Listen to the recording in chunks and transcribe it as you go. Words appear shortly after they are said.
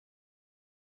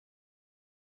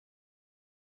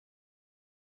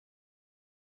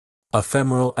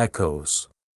Ephemeral Echoes.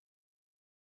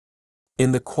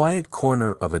 In the quiet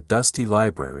corner of a dusty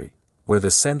library, where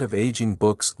the scent of aging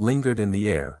books lingered in the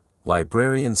air,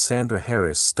 librarian Sandra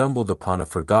Harris stumbled upon a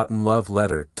forgotten love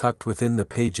letter tucked within the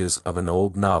pages of an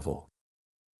old novel.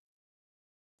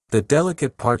 The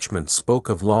delicate parchment spoke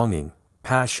of longing,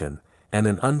 passion, and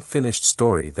an unfinished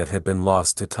story that had been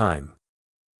lost to time.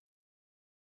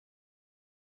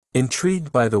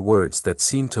 Intrigued by the words that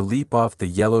seemed to leap off the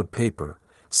yellowed paper,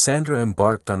 Sandra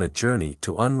embarked on a journey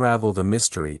to unravel the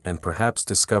mystery and perhaps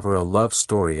discover a love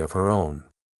story of her own.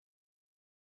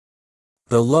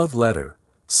 The love letter,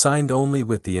 signed only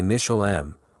with the initial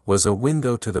M, was a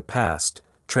window to the past,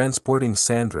 transporting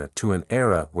Sandra to an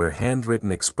era where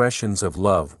handwritten expressions of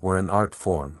love were an art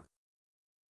form.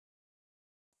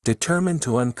 Determined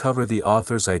to uncover the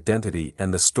author's identity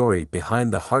and the story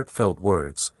behind the heartfelt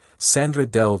words, Sandra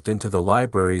delved into the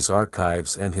library's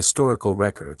archives and historical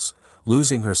records,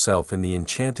 losing herself in the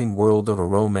enchanting world of a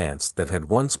romance that had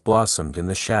once blossomed in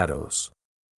the shadows.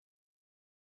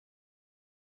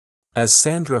 As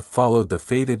Sandra followed the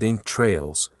faded ink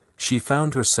trails, she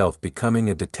found herself becoming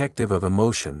a detective of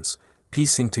emotions,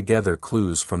 piecing together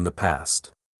clues from the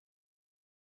past.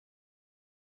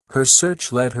 Her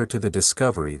search led her to the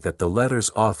discovery that the letter's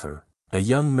author, a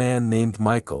young man named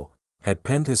Michael, had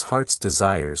penned his heart's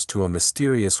desires to a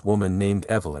mysterious woman named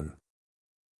Evelyn.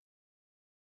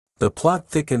 The plot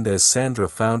thickened as Sandra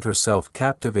found herself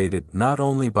captivated not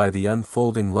only by the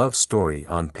unfolding love story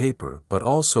on paper but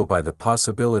also by the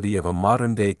possibility of a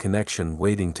modern-day connection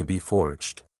waiting to be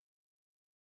forged.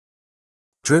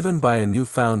 Driven by a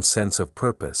newfound sense of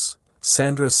purpose,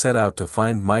 Sandra set out to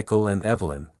find Michael and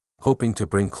Evelyn, hoping to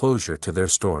bring closure to their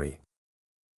story.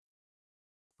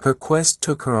 Her quest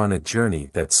took her on a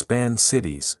journey that spanned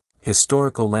cities,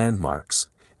 historical landmarks,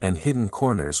 and hidden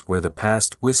corners where the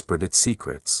past whispered its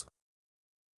secrets.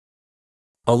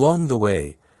 Along the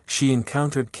way, she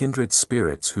encountered kindred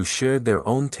spirits who shared their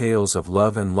own tales of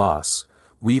love and loss,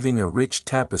 weaving a rich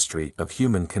tapestry of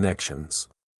human connections.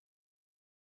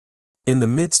 In the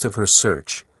midst of her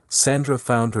search, Sandra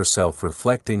found herself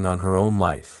reflecting on her own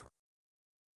life.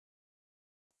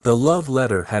 The love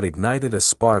letter had ignited a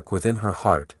spark within her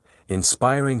heart,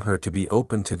 inspiring her to be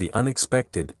open to the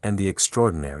unexpected and the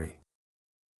extraordinary.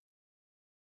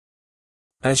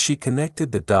 As she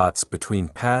connected the dots between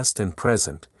past and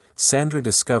present, Sandra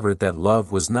discovered that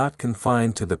love was not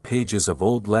confined to the pages of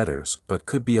old letters but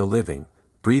could be a living,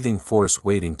 breathing force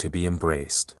waiting to be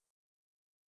embraced.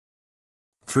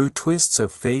 Through twists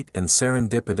of fate and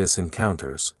serendipitous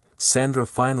encounters, Sandra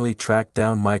finally tracked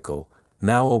down Michael,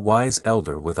 now a wise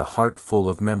elder with a heart full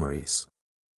of memories.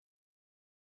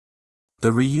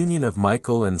 The reunion of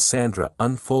Michael and Sandra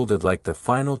unfolded like the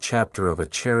final chapter of a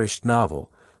cherished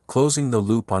novel, closing the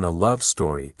loop on a love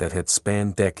story that had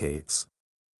spanned decades.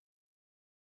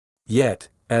 Yet,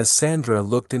 as Sandra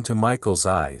looked into Michael's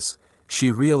eyes,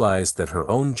 she realized that her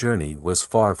own journey was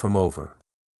far from over.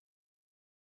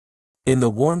 In the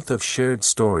warmth of shared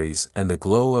stories and the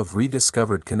glow of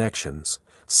rediscovered connections,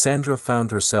 Sandra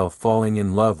found herself falling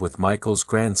in love with Michael's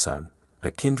grandson,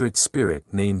 a kindred spirit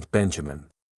named Benjamin.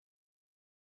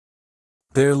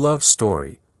 Their love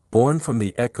story, born from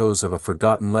the echoes of a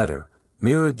forgotten letter,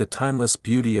 mirrored the timeless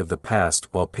beauty of the past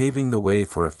while paving the way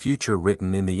for a future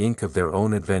written in the ink of their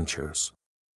own adventures.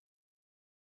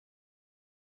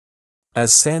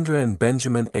 As Sandra and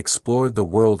Benjamin explored the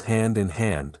world hand in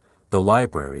hand, the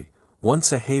library,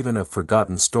 once a haven of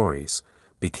forgotten stories,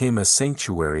 became a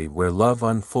sanctuary where love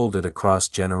unfolded across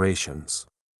generations.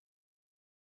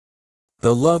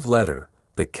 The love letter,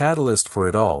 the catalyst for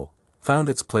it all, found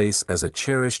its place as a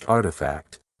cherished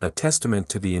artifact, a testament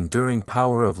to the enduring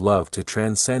power of love to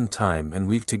transcend time and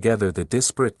weave together the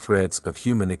disparate threads of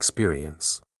human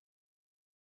experience.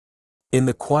 In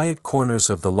the quiet corners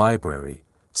of the library,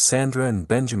 Sandra and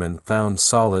Benjamin found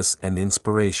solace and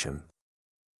inspiration.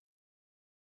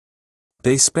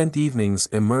 They spent evenings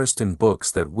immersed in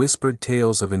books that whispered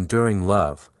tales of enduring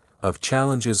love, of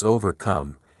challenges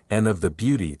overcome, and of the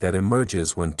beauty that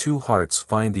emerges when two hearts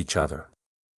find each other.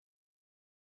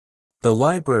 The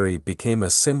library became a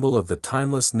symbol of the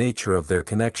timeless nature of their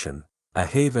connection, a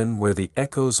haven where the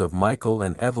echoes of Michael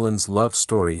and Evelyn's love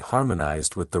story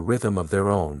harmonized with the rhythm of their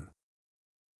own.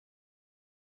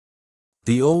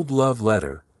 The old love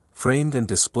letter, framed and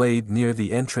displayed near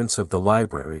the entrance of the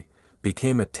library,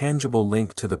 became a tangible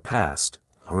link to the past,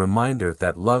 a reminder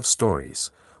that love stories,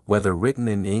 whether written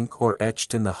in ink or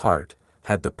etched in the heart,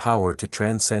 had the power to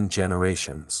transcend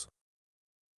generations.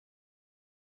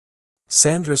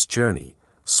 Sandra's journey,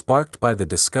 sparked by the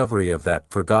discovery of that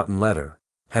forgotten letter,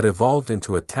 had evolved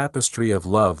into a tapestry of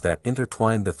love that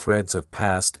intertwined the threads of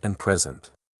past and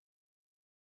present.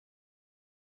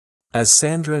 As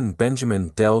Sandra and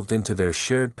Benjamin delved into their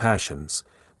shared passions,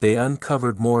 they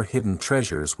uncovered more hidden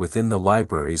treasures within the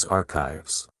library's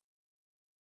archives.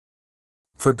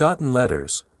 Forgotten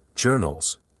letters,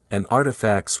 journals, and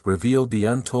artifacts revealed the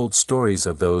untold stories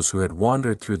of those who had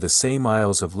wandered through the same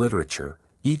aisles of literature,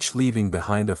 each leaving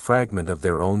behind a fragment of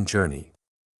their own journey.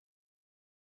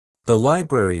 The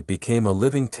library became a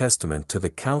living testament to the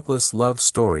countless love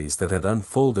stories that had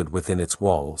unfolded within its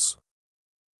walls.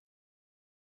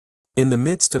 In the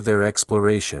midst of their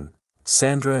exploration,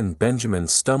 Sandra and Benjamin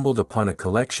stumbled upon a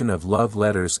collection of love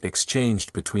letters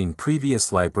exchanged between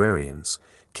previous librarians,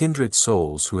 kindred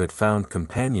souls who had found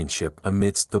companionship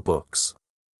amidst the books.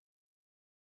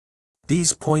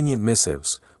 These poignant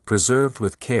missives, preserved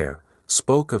with care,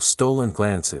 spoke of stolen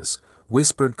glances,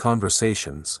 whispered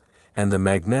conversations, and the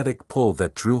magnetic pull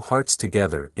that drew hearts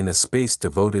together in a space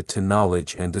devoted to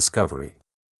knowledge and discovery.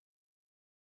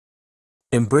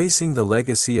 Embracing the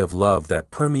legacy of love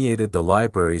that permeated the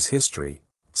library's history,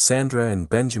 Sandra and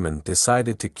Benjamin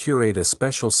decided to curate a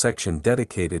special section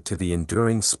dedicated to the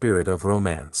enduring spirit of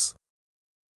romance.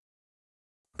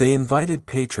 They invited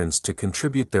patrons to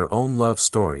contribute their own love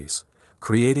stories,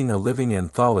 creating a living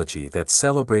anthology that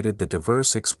celebrated the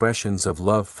diverse expressions of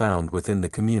love found within the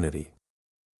community.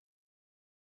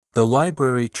 The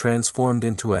library transformed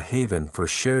into a haven for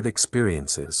shared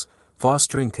experiences,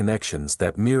 fostering connections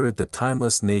that mirrored the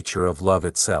timeless nature of love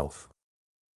itself.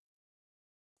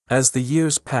 As the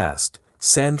years passed,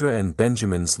 Sandra and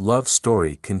Benjamin's love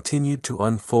story continued to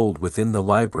unfold within the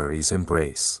library's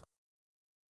embrace.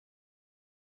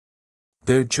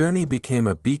 Their journey became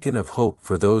a beacon of hope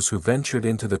for those who ventured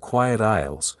into the quiet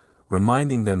aisles,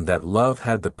 reminding them that love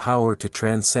had the power to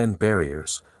transcend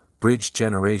barriers, bridge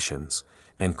generations,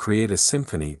 and create a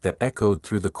symphony that echoed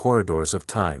through the corridors of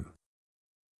time.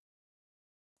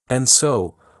 And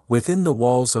so, within the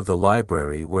walls of the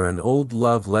library where an old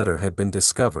love letter had been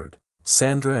discovered,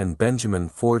 Sandra and Benjamin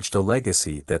forged a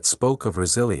legacy that spoke of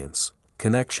resilience,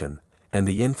 connection, and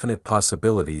the infinite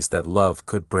possibilities that love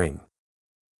could bring.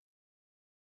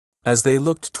 As they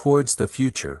looked towards the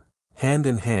future, hand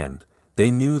in hand,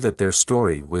 they knew that their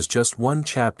story was just one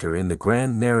chapter in the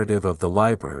grand narrative of the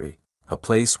library, a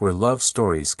place where love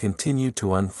stories continued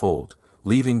to unfold,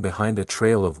 leaving behind a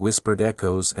trail of whispered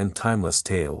echoes and timeless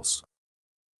tales.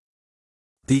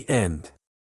 The end.